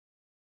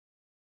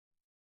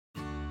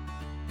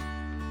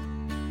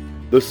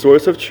The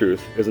Source of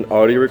Truth is an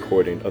audio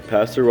recording of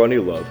Pastor Ronnie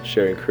Love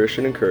sharing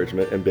Christian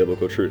encouragement and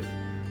biblical truth.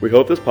 We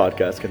hope this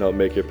podcast can help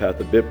make your path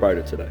a bit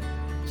brighter today.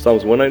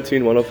 Psalms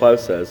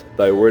 119:105 says,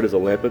 "Thy word is a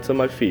lamp unto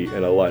my feet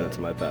and a light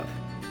unto my path."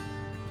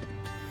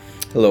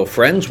 Hello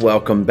friends,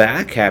 welcome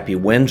back. Happy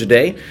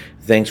Wednesday.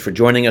 Thanks for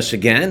joining us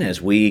again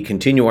as we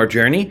continue our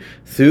journey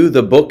through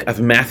the book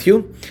of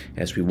Matthew,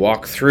 as we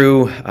walk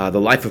through the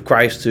life of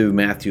Christ through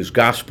Matthew's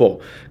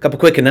gospel. A couple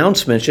quick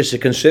announcements just to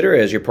consider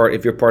if you're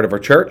part of our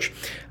church.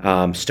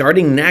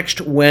 Starting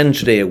next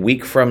Wednesday, a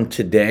week from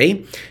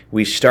today,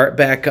 we start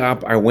back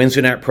up our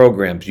Wednesday night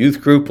programs. Youth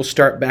group will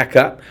start back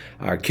up.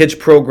 Our kids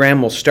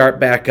program will start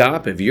back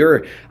up. If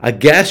you're a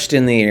guest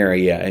in the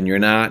area and you're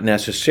not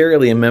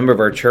necessarily a member of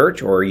our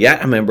church or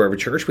yet a member of a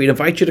church, we'd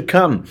invite you to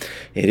come.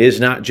 It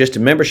is not just a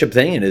membership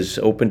thing. It is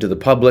open to the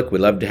public.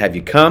 We'd love to have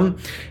you come.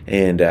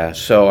 And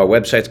so our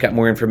website's got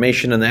more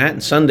information on that.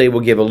 And Sunday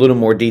we'll give a little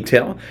more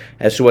detail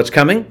as to what's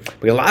coming.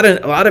 We got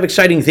a lot of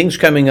exciting things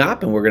coming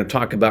up, and we're going to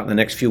talk about in the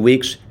next few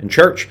weeks in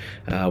church.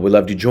 We'd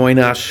love to join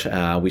us.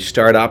 We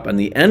start up on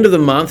the end of the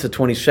month, the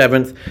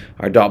 27th,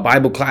 our adult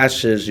Bible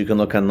classes. You can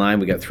look online.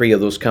 We got 3 of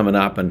those coming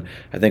up, and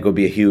I think will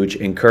be a huge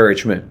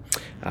encouragement.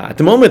 At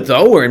the moment,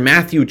 though, we're in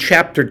Matthew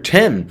chapter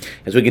 10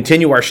 as we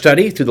continue our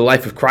study through the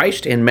life of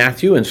Christ in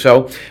Matthew. And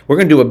so we're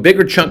going to do a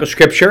bigger chunk of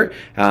Scripture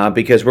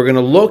because we're going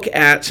to look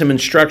at some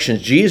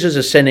instructions. Jesus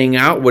is sending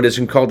out what is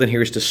called in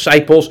here his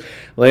disciples.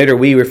 Later,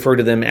 we refer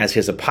to them as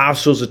his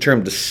apostles. The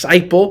term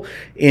disciple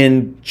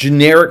in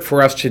generic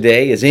for us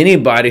today is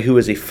anybody who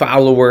is a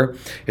follower,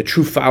 a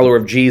true follower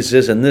of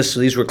Jesus. And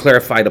these were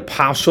clarified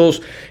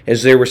apostles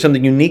as there was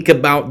something unique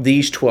about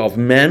these 12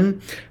 men.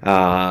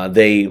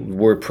 They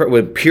were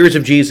peers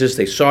of Jesus.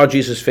 They saw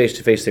Jesus face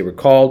to face. They were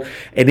called.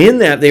 And in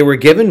that, they were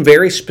given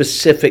very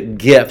specific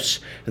gifts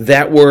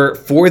that were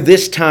for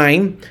this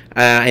time.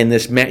 In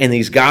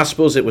these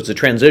Gospels, it was the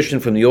transition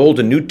from the Old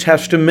and New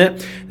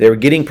Testament. They were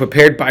getting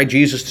prepared by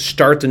Jesus to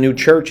start the new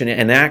church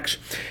in Acts.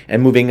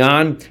 And moving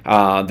on,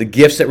 the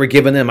gifts that were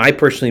given them, I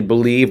personally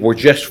believe, were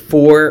just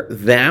for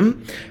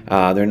them.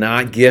 They're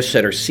not gifts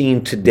that are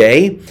seen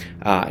today.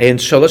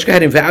 And so let's go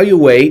ahead and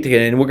evaluate,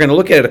 and we're going to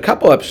look at it a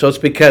couple episodes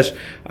because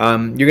you're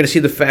going to see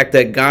the fact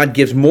that God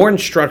gives more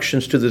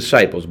instructions to the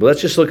disciples. But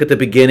let's just look at the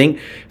beginning,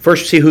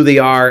 first see who they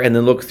are, and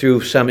then look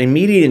through some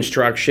immediate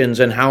instructions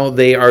and how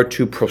they are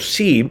to proceed.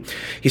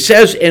 He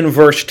says in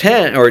verse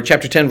 10, or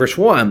chapter 10, verse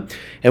 1,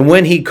 "And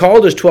when he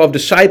called his 12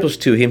 disciples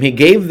to him, he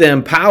gave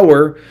them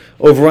power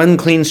over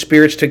unclean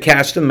spirits to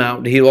cast them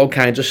out, to heal all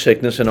kinds of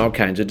sickness and all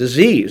kinds of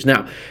disease."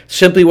 Now,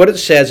 simply what it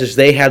says is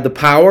they had the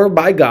power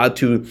by God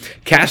to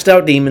cast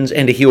out demons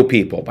and to heal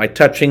people. By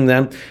touching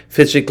them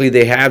physically,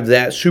 they have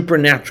that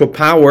supernatural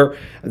power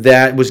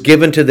that was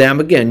given to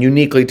them, again,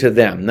 uniquely to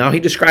them. Now he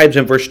describes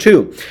in verse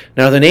 2,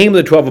 "Now the name of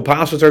the 12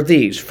 apostles are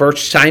these.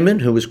 First Simon,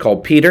 who is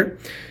called Peter,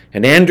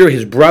 and Andrew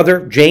his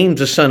brother, James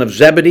the son of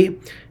Zebedee,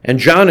 and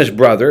John his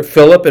brother,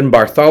 Philip and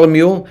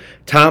Bartholomew,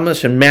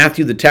 Thomas and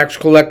Matthew the tax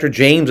collector,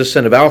 James the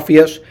son of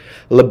Alphaeus,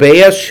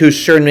 Lebbaeus, whose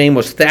surname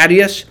was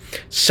Thaddeus,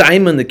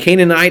 Simon the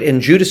Canaanite,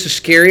 and Judas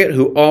Iscariot,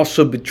 who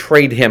also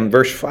betrayed him."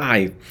 Verse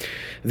 5.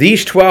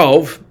 "These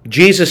 12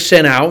 Jesus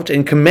sent out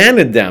and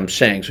commanded them,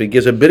 saying," so he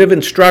gives a bit of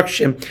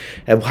instruction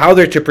of how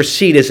they're to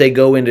proceed as they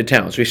go into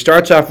town. So he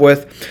starts off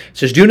with,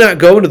 says, "Do not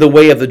go into the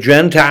way of the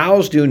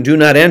Gentiles, do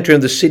not enter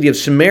into the city of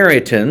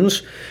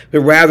Samaritans,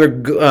 but rather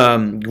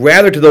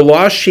to the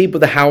lost sheep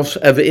of the house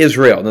of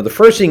Israel." Now the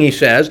first thing he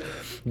says,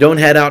 don't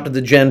head out to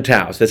the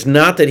Gentiles. That's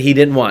not that he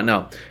didn't want.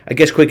 Now, I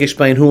guess quick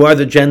explain, who are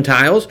the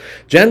Gentiles?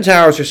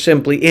 Gentiles are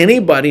simply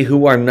anybody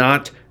who are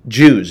not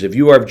Jews. If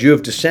you are of Jew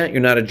of descent,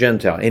 you're not a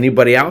Gentile.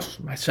 Anybody else,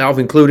 myself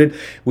included,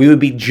 we would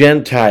be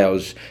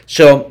Gentiles.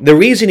 So the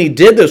reason he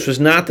did this was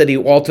not that he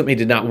ultimately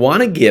did not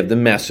want to give the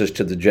message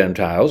to the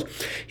Gentiles.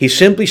 He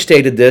simply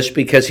stated this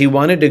because he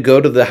wanted to go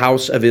to the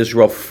house of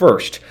Israel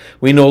first.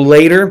 We know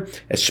later,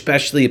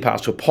 especially the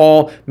Apostle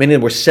Paul, many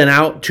were sent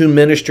out to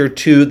minister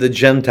to the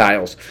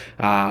Gentiles.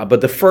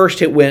 But the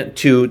first it went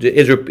to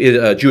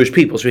the Jewish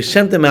people. So he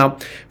sent them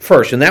out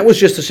first. And that was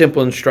just a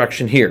simple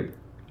instruction here.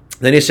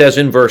 Then he says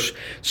in verse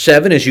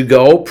 7, "As you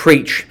go,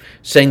 preach,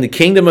 saying the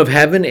kingdom of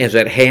heaven is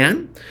at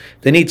hand."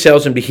 Then he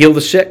tells them to heal the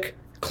sick,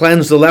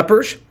 cleanse the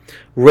lepers,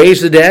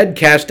 raise the dead,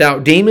 cast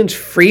out demons.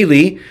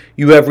 Freely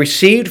you have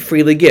received,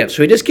 freely give.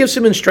 So he just gives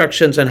some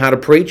instructions on how to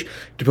preach,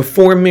 to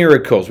perform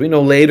miracles. We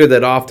know later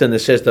that often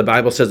the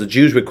Bible says the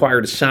Jews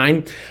required a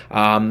sign.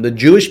 The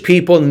Jewish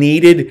people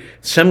needed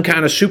some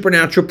kind of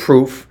supernatural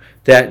proof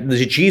that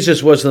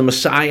Jesus was the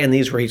Messiah and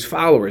these were his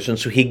followers. And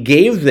so he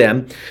gave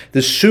them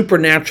the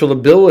supernatural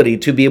ability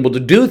to be able to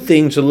do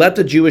things to let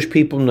the Jewish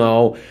people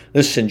know,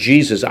 listen,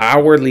 Jesus,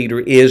 our leader,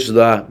 is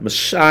the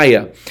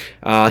Messiah.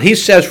 He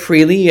says,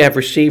 freely you have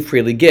received,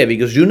 freely give. He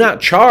goes, do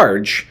not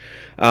charge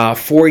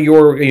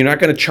you're not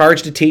going to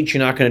charge to teach,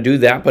 you're not going to do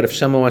that, but if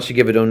someone wants to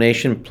give a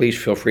donation,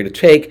 please feel free to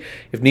take.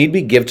 If need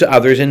be, give to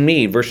others in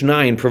need. Verse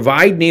 9,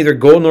 provide neither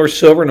gold nor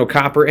silver nor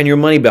copper in your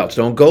money belts.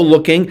 Don't go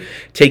looking,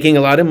 taking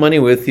a lot of money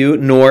with you,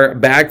 nor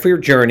bag for your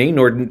journey,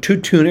 nor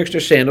 2 tunics,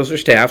 nor sandals, or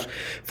staffs.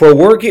 For a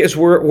worker is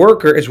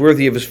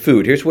worthy of his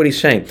food. Here's what he's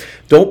saying.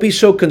 Don't be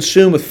so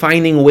consumed with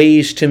finding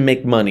ways to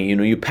make money.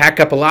 You pack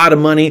up a lot of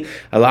money,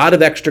 a lot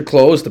of extra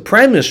clothes. The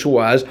premise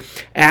was,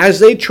 as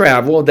they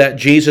traveled, that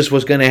Jesus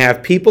was going to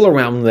have people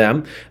around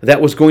them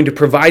that was going to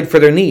provide for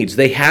their needs.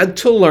 They had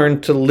to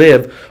learn to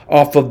live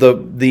off of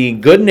the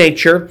good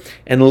nature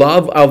and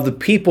love of the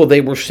people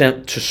they were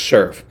sent to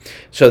serve.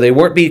 So they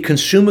weren't being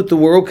consumed with the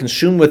world,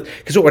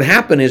 because what would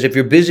happen is if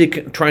you're busy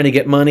trying to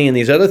get money and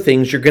these other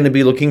things, you're going to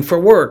be looking for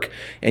work,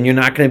 and you're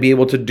not going to be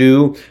able to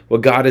do what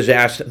God has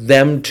asked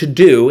them to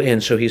do.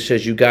 And so he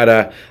says you got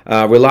to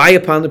rely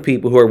upon the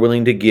people who are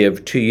willing to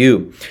give to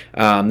you.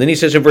 Then he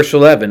says in verse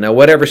 11, now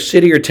whatever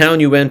city or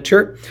town you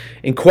enter,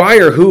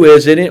 inquire who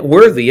is in it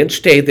worthy, and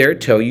stay there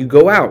till you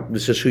go out.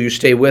 This is who you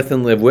stay with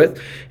and live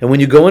with. And when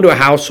you go into a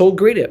household,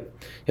 greet it.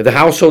 If the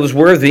household is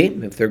worthy,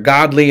 if they're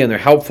godly and they're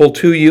helpful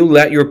to you,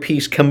 let your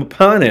peace come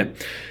upon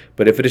it.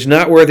 But if it is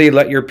not worthy,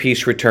 let your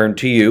peace return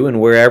to you, and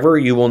whoever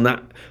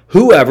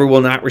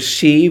will not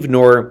receive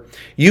nor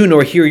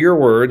hear your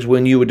words,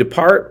 when you would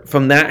depart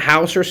from that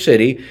house or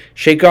city,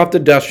 shake off the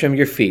dust from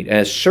your feet. And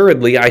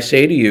assuredly, I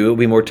say to you, it will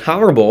be more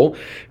tolerable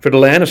for the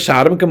land of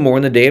Sodom and Gomorrah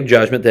in the day of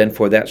judgment than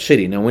for that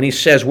city. Now, when he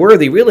says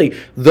worthy, really,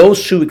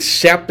 those who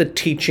accept the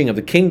teaching of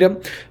the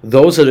kingdom,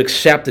 those that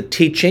accept the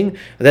teaching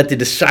that the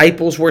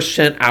disciples were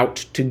sent out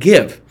to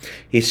give.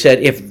 He said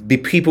if the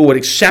people would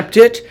accept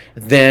it,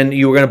 then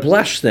you were going to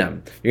bless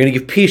them. You're going to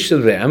give peace to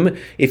them.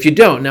 If you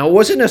don't, now it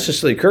wasn't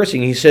necessarily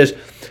cursing. He says,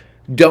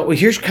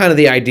 here's kind of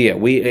the idea.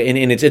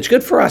 It's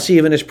good for us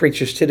even as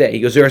preachers today.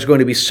 He goes, there's going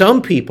to be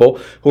some people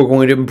who are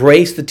going to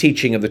embrace the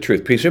teaching of the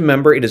truth. Please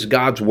remember, it is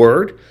God's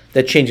word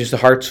that changes the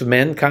hearts of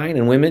mankind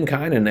and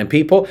womankind and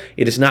people.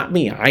 It is not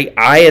me.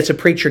 I, as a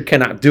preacher,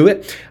 cannot do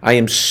it. I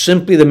am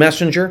simply the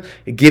messenger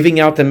giving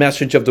out the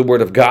message of the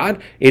word of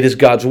God. It is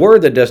God's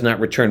word that does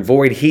not return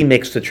void. He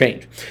makes the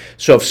change.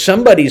 So if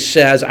somebody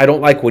says, I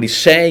don't like what he's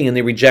saying, and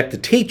they reject the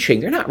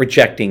teaching, they're not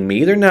rejecting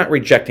me. They're not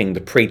rejecting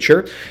the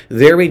preacher.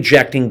 They're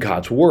rejecting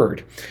God's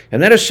word.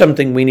 And that is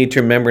something we need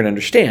to remember and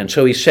understand.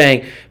 So he's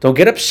saying, don't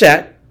get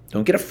upset.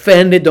 Don't get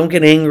offended. Don't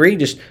get angry.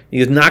 Just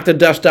knock the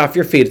dust off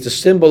your feet. It's a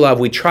symbol of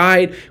we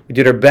tried. We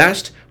did our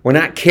best. We're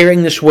not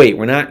carrying this weight.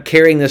 We're not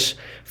carrying this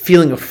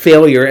feeling of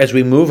failure as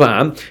we move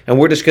on. And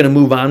we're just going to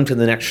move on to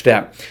the next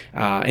step.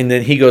 And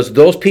then he goes,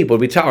 those people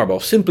will be tolerable.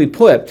 Simply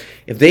put,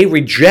 if they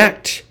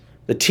reject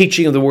the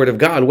teaching of the word of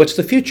God, what's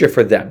the future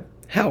for them?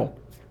 Hell.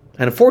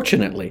 And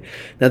unfortunately,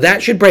 now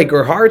that should break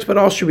our hearts, but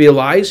also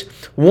realize,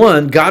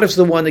 one, God is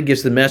the one that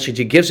gives the message,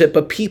 he gives it,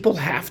 but people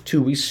have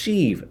to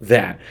receive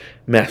that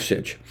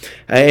message.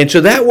 And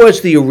so that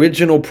was the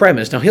original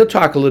premise. Now he'll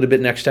talk a little bit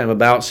next time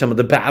about some of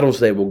the battles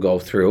they will go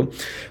through.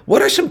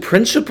 What are some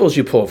principles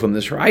you pull from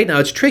this? Right now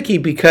it's tricky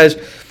because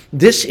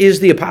this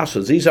is the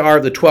apostles. These are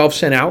the 12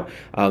 sent out.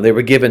 They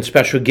were given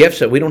special gifts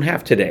that we don't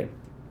have today.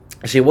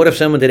 I say, what if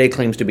someone today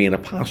claims to be an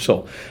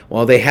apostle?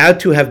 Well, they had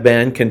to have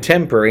been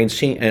contemporary and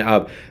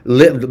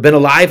been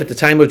alive at the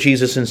time of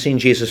Jesus and seen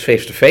Jesus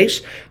face to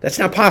face. That's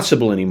not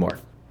possible anymore.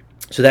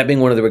 So that being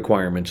one of the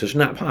requirements, it's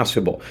not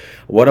possible.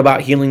 What about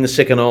healing the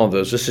sick and all of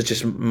those? This is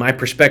just my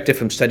perspective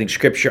from studying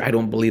Scripture. I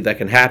don't believe that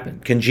can happen.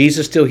 Can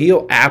Jesus still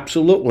heal?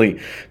 Absolutely.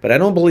 But I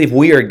don't believe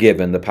we are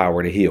given the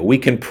power to heal. We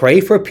can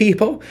pray for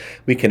people.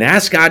 We can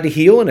ask God to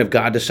heal, and if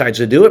God decides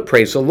to do it,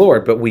 praise the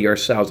Lord. But we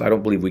ourselves, I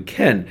don't believe we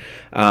can.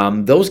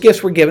 Those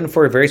gifts were given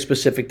for a very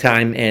specific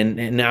time,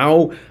 and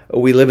now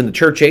we live in the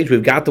church age.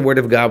 We've got the Word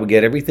of God. We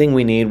get everything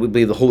we need. We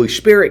believe the Holy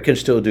Spirit can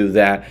still do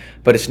that,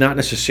 but it's not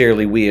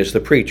necessarily we as the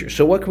preacher.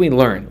 So what can we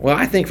learn? Well,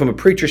 I think from a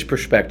preacher's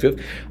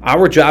perspective,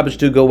 our job is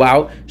to go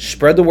out,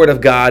 spread the Word of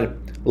God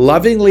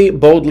lovingly,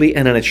 boldly,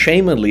 and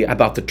unashamedly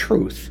about the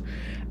truth,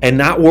 and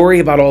not worry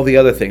about all the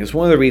other things. It's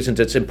one of the reasons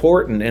it's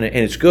important, and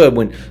it's good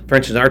when, for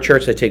instance, our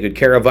church, they take good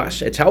care of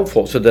us. It's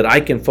helpful so that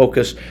I can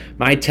focus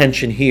my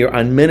attention here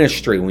on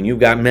ministry. When you've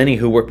got many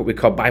who work what we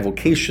call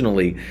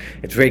bivocationally,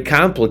 it's very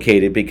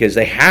complicated because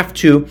they have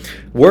to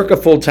work a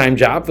full-time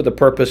job for the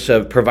purpose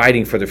of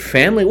providing for their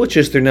family, which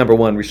is their number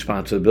one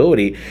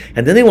responsibility,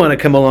 and then they want to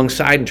come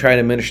alongside and try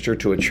to minister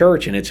to a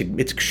church, and it's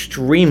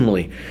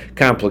extremely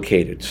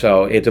complicated.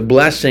 So it's a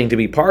blessing to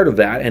be part of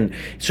that. And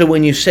so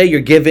when you say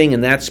you're giving,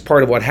 and that's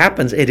part of what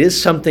happens, it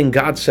is something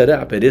God set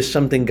up. It is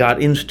something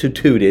God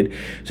instituted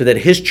so that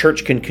his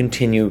church can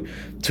continue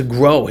to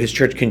grow. His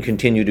church can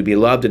continue to be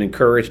loved and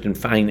encouraged and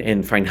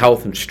find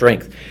health and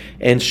strength.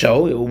 And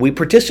so we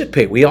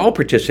participate. We all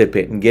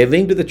participate in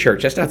giving to the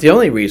church. That's not the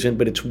only reason,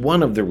 but it's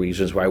one of the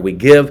reasons why we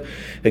give,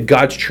 that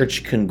God's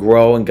church can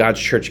grow and God's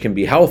church can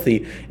be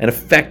healthy and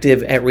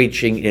effective at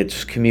reaching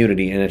its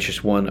community. And it's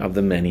just one of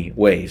the many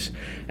ways.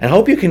 And I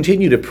hope you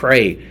continue to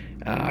pray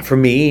For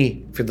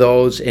me, for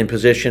those in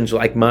positions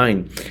like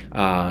mine,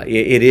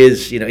 it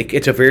is,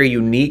 it's a very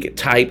unique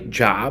type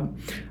job.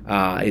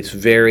 It's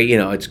very,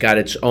 it's got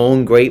its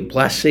own great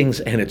blessings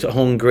and its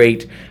own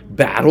great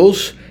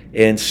battles.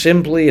 And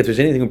simply, if there's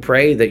anything to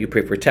pray, that you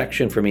pray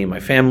protection for me and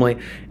my family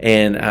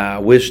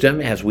and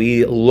wisdom as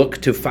we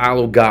look to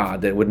follow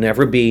God, that would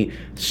never be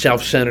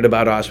self-centered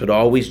about us, but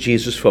always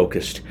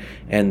Jesus-focused,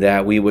 and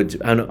that we would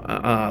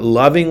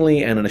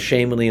lovingly and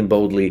unashamedly and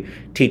boldly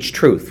teach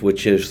truth,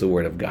 which is the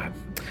Word of God.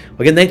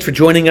 Again, thanks for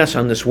joining us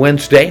on this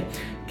Wednesday,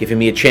 giving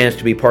me a chance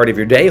to be part of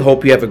your day.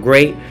 Hope you have a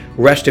great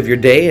rest of your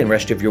day and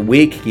rest of your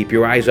week. Keep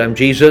your eyes on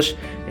Jesus,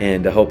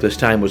 and I hope this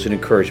time was an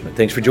encouragement.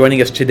 Thanks for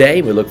joining us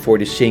today. We look forward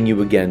to seeing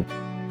you again